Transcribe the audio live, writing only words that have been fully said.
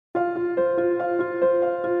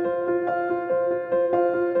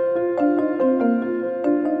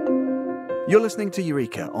You're listening to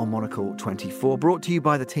Eureka on Monocle 24, brought to you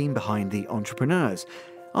by the team behind The Entrepreneurs.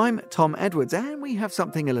 I'm Tom Edwards, and we have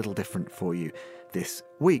something a little different for you. This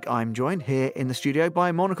week, I'm joined here in the studio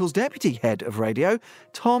by Monocle's Deputy Head of Radio,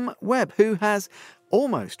 Tom Webb, who has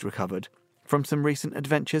almost recovered from some recent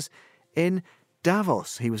adventures in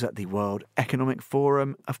Davos. He was at the World Economic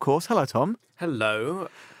Forum, of course. Hello, Tom. Hello.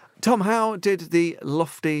 Tom, how did the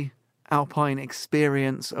lofty alpine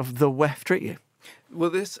experience of the WEF treat you? Well,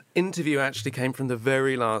 this interview actually came from the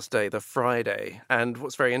very last day, the Friday. And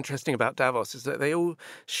what's very interesting about Davos is that they all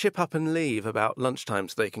ship up and leave about lunchtime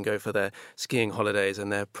so they can go for their skiing holidays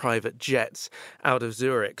and their private jets out of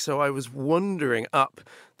Zurich. So I was wandering up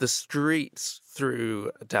the streets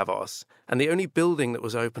through Davos, and the only building that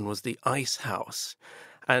was open was the Ice House.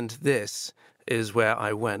 And this is where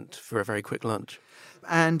I went for a very quick lunch.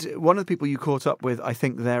 And one of the people you caught up with, I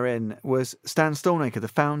think, therein was Stan Stolnaker, the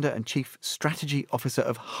founder and chief strategy officer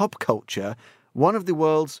of Hub Culture, one of the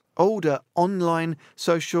world's older online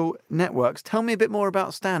social networks. Tell me a bit more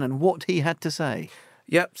about Stan and what he had to say.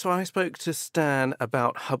 Yep, so I spoke to Stan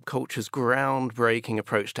about Hub Culture's groundbreaking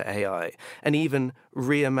approach to AI and even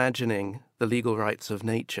reimagining the legal rights of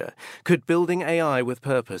nature. Could building AI with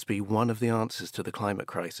purpose be one of the answers to the climate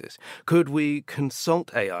crisis? Could we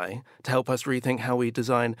consult AI to help us rethink how we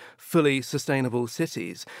design fully sustainable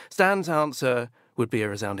cities? Stan's answer would be a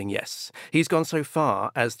resounding yes. He's gone so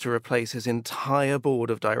far as to replace his entire board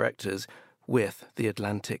of directors with the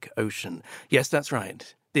Atlantic Ocean. Yes, that's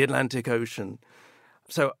right, the Atlantic Ocean.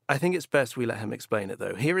 So I think it's best we let him explain it,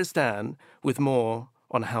 though. Here is Stan with more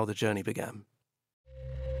on how the journey began.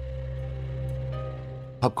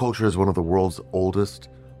 Hub Culture is one of the world's oldest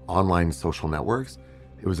online social networks.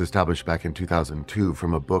 It was established back in 2002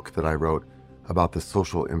 from a book that I wrote about the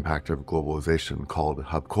social impact of globalization called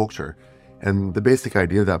Hub Culture. And the basic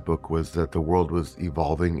idea of that book was that the world was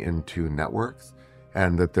evolving into networks,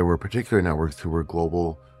 and that there were particular networks who were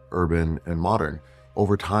global, urban, and modern.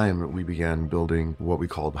 Over time, we began building what we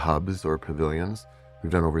called hubs or pavilions.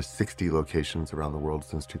 We've done over 60 locations around the world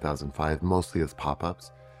since 2005, mostly as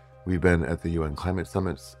pop-ups. We've been at the UN Climate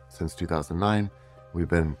Summits since 2009. We've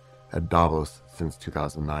been at Davos since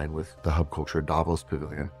 2009 with the Hub Culture Davos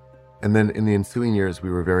Pavilion. And then in the ensuing years,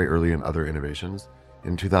 we were very early in other innovations.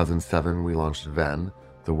 In 2007, we launched VEN,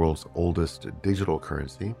 the world's oldest digital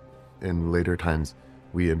currency. In later times,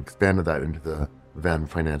 we expanded that into the VEN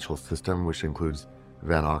financial system, which includes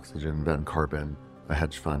VEN Oxygen, VEN Carbon, a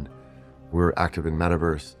hedge fund. We're active in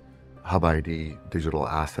Metaverse, Hub ID, digital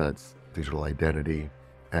assets, digital identity,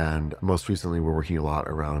 and most recently we're working a lot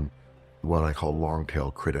around what I call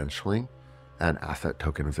long-tail credentialing and asset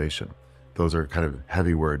tokenization. Those are kind of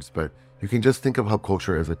heavy words, but you can just think of Hub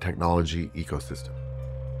Culture as a technology ecosystem.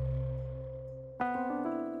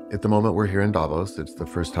 At the moment, we're here in Davos. It's the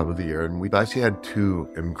first hub of the year, and we've actually had two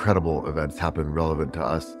incredible events happen relevant to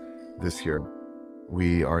us this year.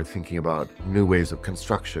 We are thinking about new ways of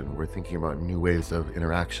construction. We're thinking about new ways of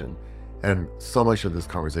interaction. And so much of this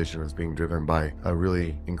conversation is being driven by a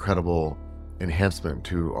really incredible enhancement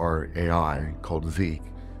to our AI called Zeek,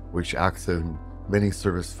 which acts in many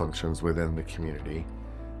service functions within the community.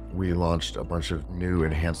 We launched a bunch of new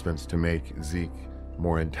enhancements to make Zeek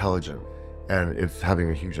more intelligent, and it's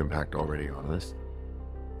having a huge impact already on us.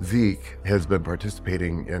 Zeek has been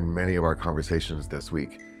participating in many of our conversations this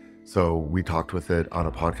week. So we talked with it on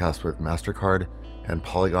a podcast with MasterCard and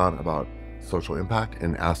Polygon about social impact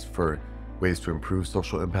and asked for ways to improve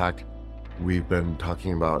social impact. We've been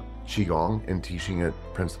talking about Qigong and teaching it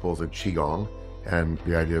principles of Qigong and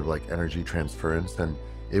the idea of like energy transference. And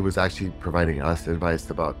it was actually providing us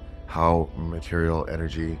advice about how material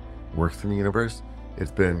energy works in the universe.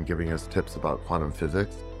 It's been giving us tips about quantum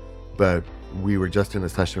physics. But we were just in a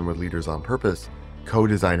session with Leaders on Purpose,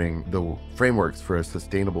 co-designing the frameworks for a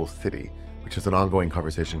sustainable city, which is an ongoing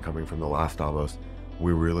conversation coming from the last Davos.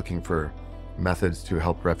 We were looking for methods to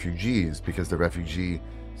help refugees because the refugee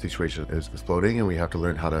situation is exploding, and we have to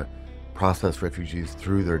learn how to process refugees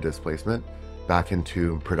through their displacement back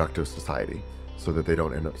into productive society so that they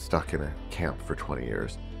don't end up stuck in a camp for 20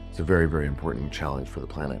 years. It's a very, very important challenge for the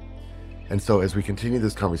planet. And so as we continue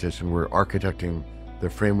this conversation, we're architecting the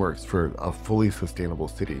frameworks for a fully sustainable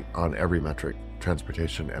city on every metric: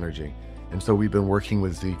 transportation, energy. And so we've been working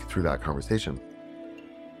with Zeek through that conversation.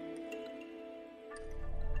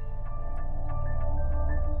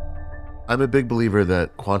 I'm a big believer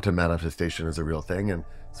that quantum manifestation is a real thing. And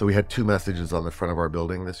so we had two messages on the front of our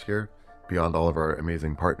building this year, beyond all of our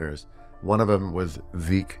amazing partners. One of them was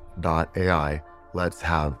Zeek.ai, let's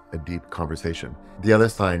have a deep conversation. The other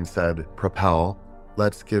sign said, Propel,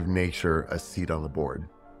 let's give nature a seat on the board,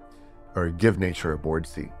 or give nature a board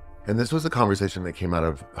seat. And this was a conversation that came out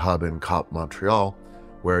of Hub and COP Montreal,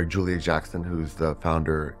 where Julia Jackson, who's the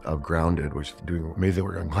founder of Grounded, which is doing amazing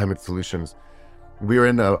work on climate solutions, we were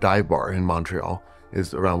in a dive bar in Montreal.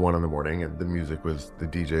 It's around 1 a.m, and the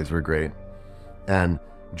DJs were great. And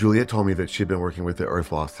Julia told me that she'd been working with the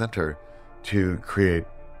Earth Law Center to create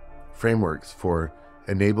frameworks for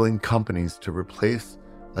enabling companies to replace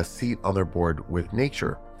a seat on their board with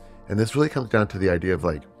nature. And this really comes down to the idea of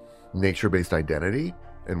like nature-based identity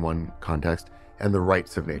in one context, and the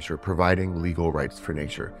rights of nature, providing legal rights for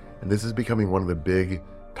nature. And this is becoming one of the big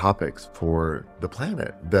topics for the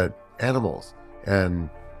planet, that animals and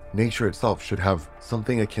nature itself should have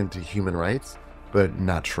something akin to human rights, but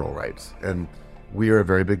natural rights. And we are a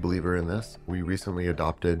very big believer in this. We recently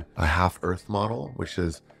adopted a half Earth model, which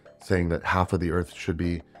is saying that half of the Earth should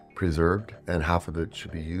be preserved and half of it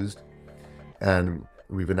should be used. And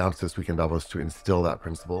we've announced this week in Davos to instill that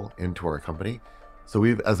principle into our company. So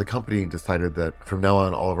we've, as a company, decided that from now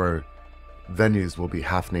on, all of our venues will be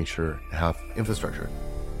half nature, half infrastructure.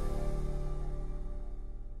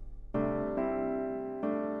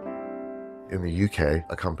 In the UK,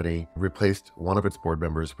 a company replaced one of its board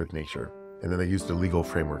members with nature, and then they used a legal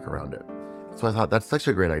framework around it. So I thought, that's such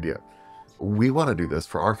a great idea. We want to do this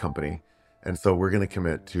for our company, and so we're going to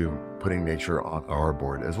commit to putting nature on our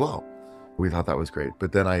board as well. We thought that was great.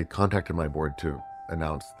 But then I contacted my board to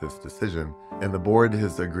announce this decision, and the board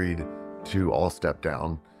has agreed to all step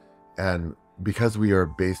down. And because we are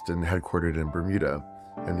based and headquartered in Bermuda,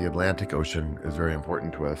 and the Atlantic Ocean is very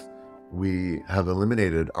important to us, we have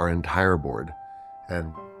eliminated our entire board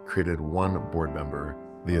and created one board member,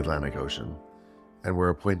 the Atlantic Ocean. And we're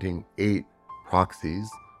appointing 8 proxies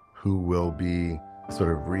who will be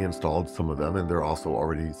sort of reinstalled, some of them, and there are also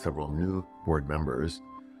already several new board members.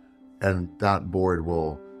 And that board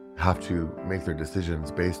will have to make their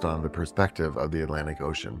decisions based on the perspective of the Atlantic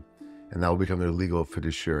Ocean. And that will become their legal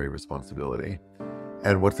fiduciary responsibility.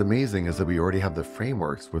 And what's amazing is that we already have the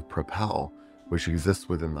frameworks with Propel, which exists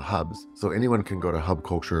within the hubs. So anyone can go to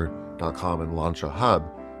hubculture.com and launch a hub.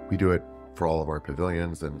 We do it for all of our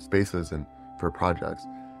pavilions and spaces and for projects.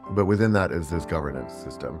 But within that is this governance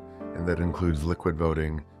system, and that includes liquid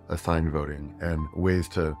voting, assigned voting, and ways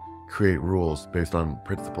to create rules based on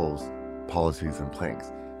principles, policies, and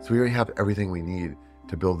planks. So we already have everything we need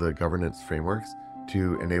to build the governance frameworks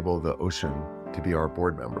to enable the ocean to be our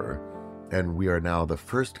board member. And we are now the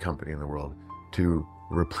first company in the world to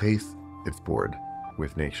replace its board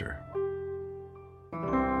with nature.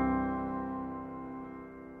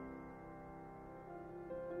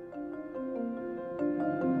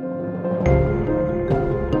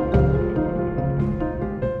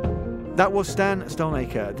 That was Stan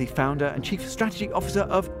Stolnaker, the founder and chief strategy officer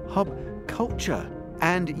of Hub Culture.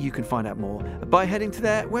 And you can find out more by heading to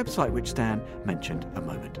their website, which Stan mentioned a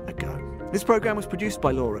moment ago. This programme was produced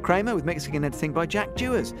by Laura Kramer with mixing and editing by Jack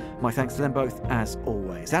Dewars. My thanks to them both, as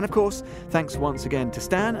always. And of course, thanks once again to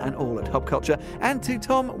Stan and all at Hub Culture, and to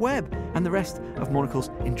Tom Webb and the rest of Monocle's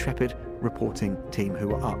intrepid reporting team who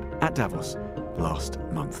were up at Davos last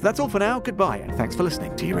month. That's all for now. Goodbye, and thanks for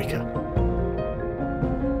listening to Eureka.